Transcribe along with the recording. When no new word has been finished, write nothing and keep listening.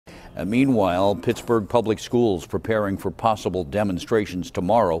Meanwhile, Pittsburgh Public Schools preparing for possible demonstrations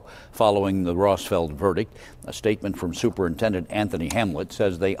tomorrow following the Rosfeld verdict. A statement from Superintendent Anthony Hamlet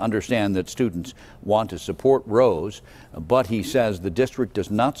says they understand that students want to support Rose, but he says the district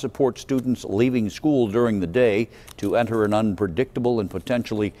does not support students leaving school during the day to enter an unpredictable and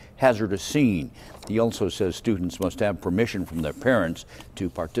potentially hazardous scene. He also says students must have permission from their parents to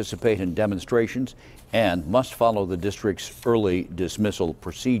participate in demonstrations and must follow the district's early dismissal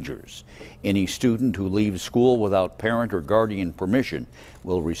procedures. Any student who leaves school without parent or guardian permission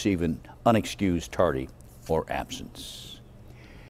will receive an unexcused tardy or absence.